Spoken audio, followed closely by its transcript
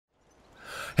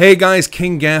Hey guys,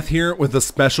 kinggath here with a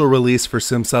special release for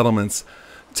Sim Settlements.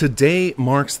 Today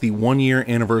marks the 1-year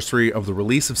anniversary of the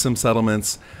release of Sim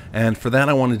Settlements, and for that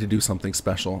I wanted to do something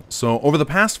special. So over the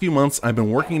past few months I've been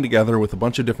working together with a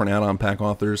bunch of different add-on pack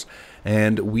authors,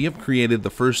 and we have created the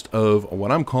first of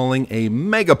what I'm calling a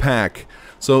mega pack.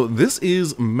 So this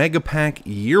is Mega Pack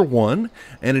Year 1,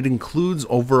 and it includes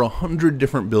over 100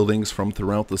 different buildings from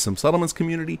throughout the Sim Settlements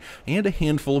community, and a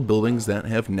handful of buildings that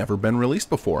have never been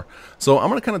released before. So I'm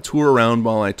going to kind of tour around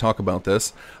while I talk about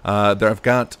this. I've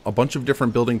got a bunch of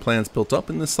different building plans built up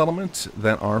in this settlement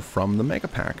that are from the Mega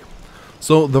Pack.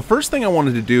 So the first thing I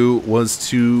wanted to do was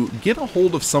to get a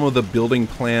hold of some of the building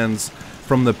plans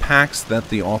from the packs that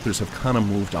the authors have kind of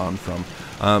moved on from.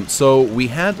 So we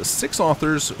had 6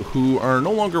 authors who are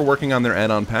no longer working on their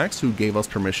add-on packs who gave us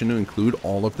permission to include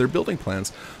all of their building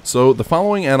plans. So the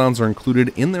following add-ons are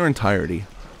included in their entirety: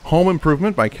 Home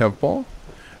Improvement by Kevball,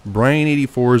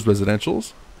 Brian84's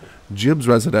Residentials, Jib's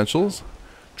Residentials,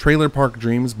 Trailer Park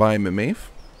Dreams by Mimave,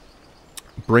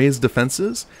 Bray's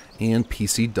Defenses, and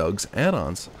PC Doug's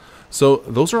add-ons. So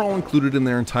those are all included in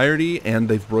their entirety, and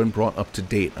they've been brought up to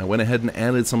date. I went ahead and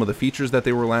added some of the features that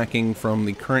they were lacking from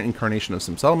the current incarnation of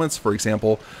Sim Settlements. For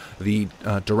example, the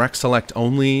direct select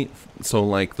only, so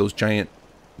like those giant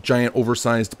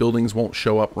oversized buildings won't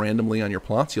show up randomly on your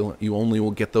plots. You only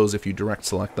will get those if you direct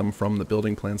select them from the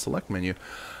building plan select menu.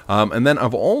 And then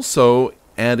I've also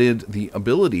added the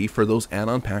ability for those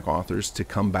add-on pack authors to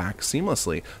come back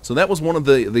seamlessly. So that was one of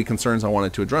the concerns I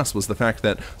wanted to address, was the fact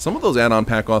that some of those add-on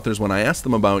pack authors, when I asked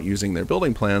them about using their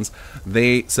building plans,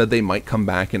 they said they might come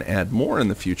back and add more in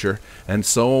the future. And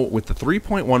so with the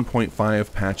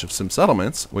 3.1.5 patch of Sim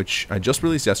Settlements, which I just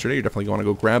released yesterday, you definitely want to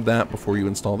go grab that before you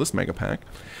install this mega pack,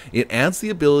 it adds the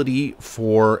ability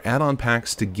for add-on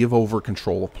packs to give over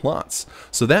control of plots.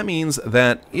 So that means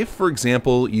that if, for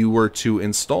example, you were to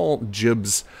install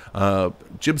Jib's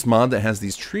mod that has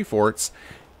these tree forts,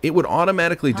 it would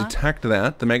automatically detect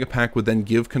that. The mega pack would then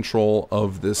give control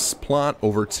of this plot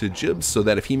over to Jibs, so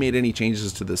that if he made any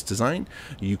changes to this design,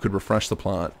 you could refresh the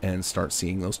plot and start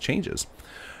seeing those changes.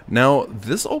 Now,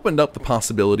 this opened up the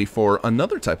possibility for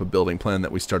another type of building plan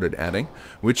that we started adding,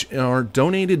 which are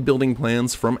donated building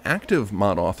plans from active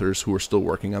mod authors who are still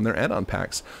working on their add-on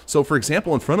packs. So, for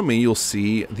example, in front of me, you'll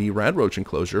see the Radroach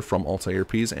enclosure from Altair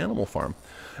P's Animal Farm.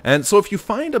 And so if you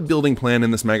find a building plan in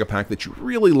this mega pack that you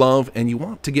really love and you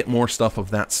want to get more stuff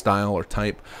of that style or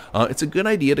type, it's a good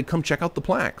idea to come check out the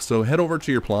plaque. So head over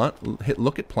to your plot, hit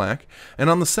look at plaque,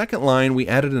 and on the second line we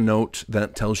added a note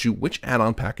that tells you which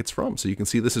add-on pack it's from. So you can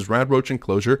see this is Radroach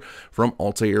enclosure from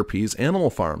Altair P's Animal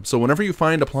Farm. So whenever you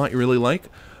find a plot you really like,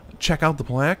 check out the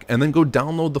plaque and then go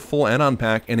download the full add-on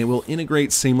pack, and it will integrate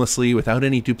seamlessly without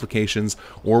any duplications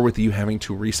or with you having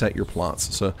to reset your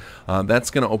plots. So that's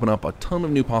going to open up a ton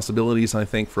of new possibilities, I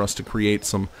think, for us to create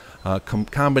some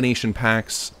combination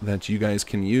packs that you guys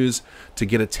can use to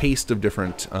get a taste of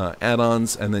different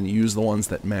add-ons and then use the ones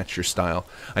that match your style.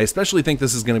 I especially think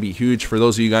this is going to be huge for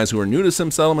those of you guys who are new to Sim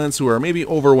Settlements, who are maybe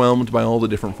overwhelmed by all the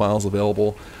different files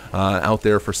available out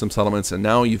there for Sim Settlements, and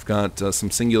now you've got some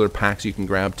singular packs you can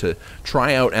grab to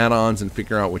try out add-ons and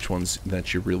figure out which ones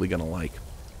that you're really going to like.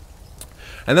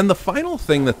 And then the final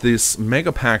thing that these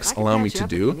mega packs allow me to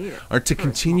do are to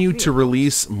continue to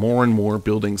release more and more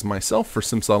buildings myself for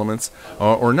Sim Settlements,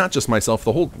 or not just myself,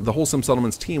 the whole Sim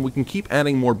Settlements team. We can keep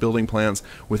adding more building plans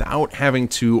without having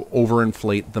to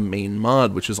overinflate the main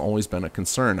mod, which has always been a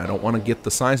concern. I don't want to get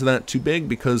the size of that too big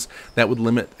because that would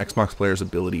limit Xbox players'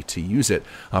 ability to use it.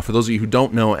 For those of you who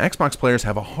don't know, Xbox players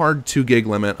have a hard 2 gig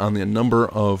limit on the number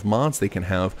of mods they can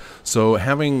have, so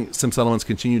having Sim Settlements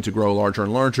continue to grow larger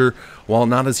and larger,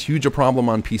 while not as huge a problem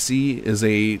on PC, is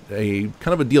a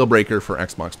kind of a deal breaker for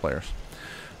Xbox players.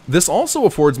 This also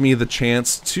affords me the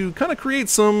chance to kind of create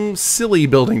some silly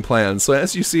building plans. So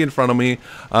as you see in front of me,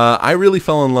 I really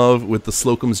fell in love with the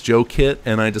Slocum's Joe kit,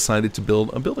 and I decided to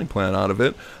build a building plan out of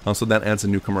it. So that adds a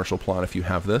new commercial plot if you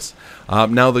have this.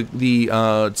 Now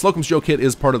the Slocum's Joe kit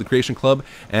is part of the Creation Club,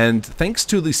 and thanks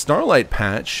to the Starlight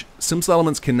patch, Sim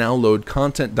Settlements can now load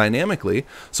content dynamically.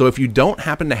 So if you don't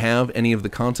happen to have any of the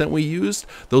content we used,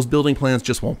 those building plans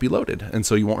just won't be loaded, and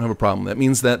so you won't have a problem. That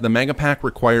means that the Mega Pack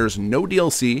requires no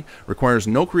DLC, requires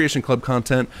no Creation Club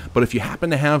content, but if you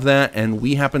happen to have that and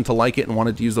we happen to like it and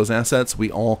wanted to use those assets, we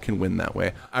all can win that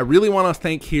way. I really want to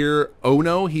thank here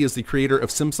Ono. He is the creator of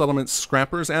Sim Settlements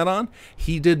Scrappers add-on.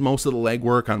 He did most of the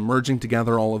legwork on merging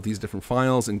together all of these different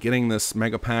files and getting this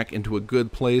Mega Pack into a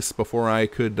good place before I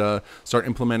could start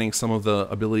implementing some of the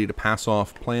ability to pass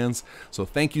off plans. So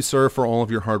thank you, sir, for all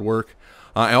of your hard work.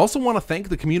 I also want to thank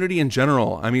the community in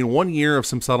general. I mean, 1 year of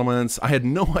Sim Settlements, I had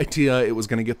no idea it was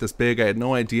going to get this big. I had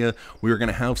no idea we were going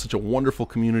to have such a wonderful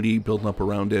community building up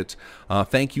around it.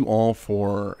 Thank you all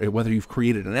for whether you've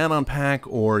created an add-on pack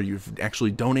or you've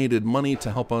actually donated money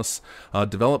to help us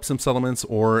develop Sim Settlements,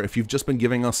 or if you've just been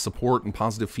giving us support and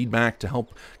positive feedback to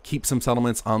help keep Sim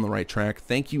Settlements on the right track.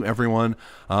 Thank you, everyone.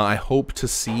 I hope to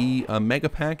see a mega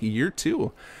pack year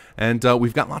 2. And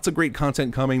we've got lots of great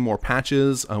content coming, more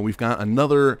patches. We've got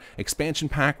another expansion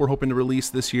pack we're hoping to release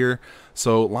this year.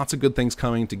 So lots of good things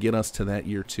coming to get us to that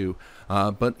year 2.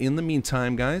 But in the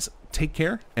meantime, guys, take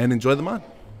care and enjoy the mod.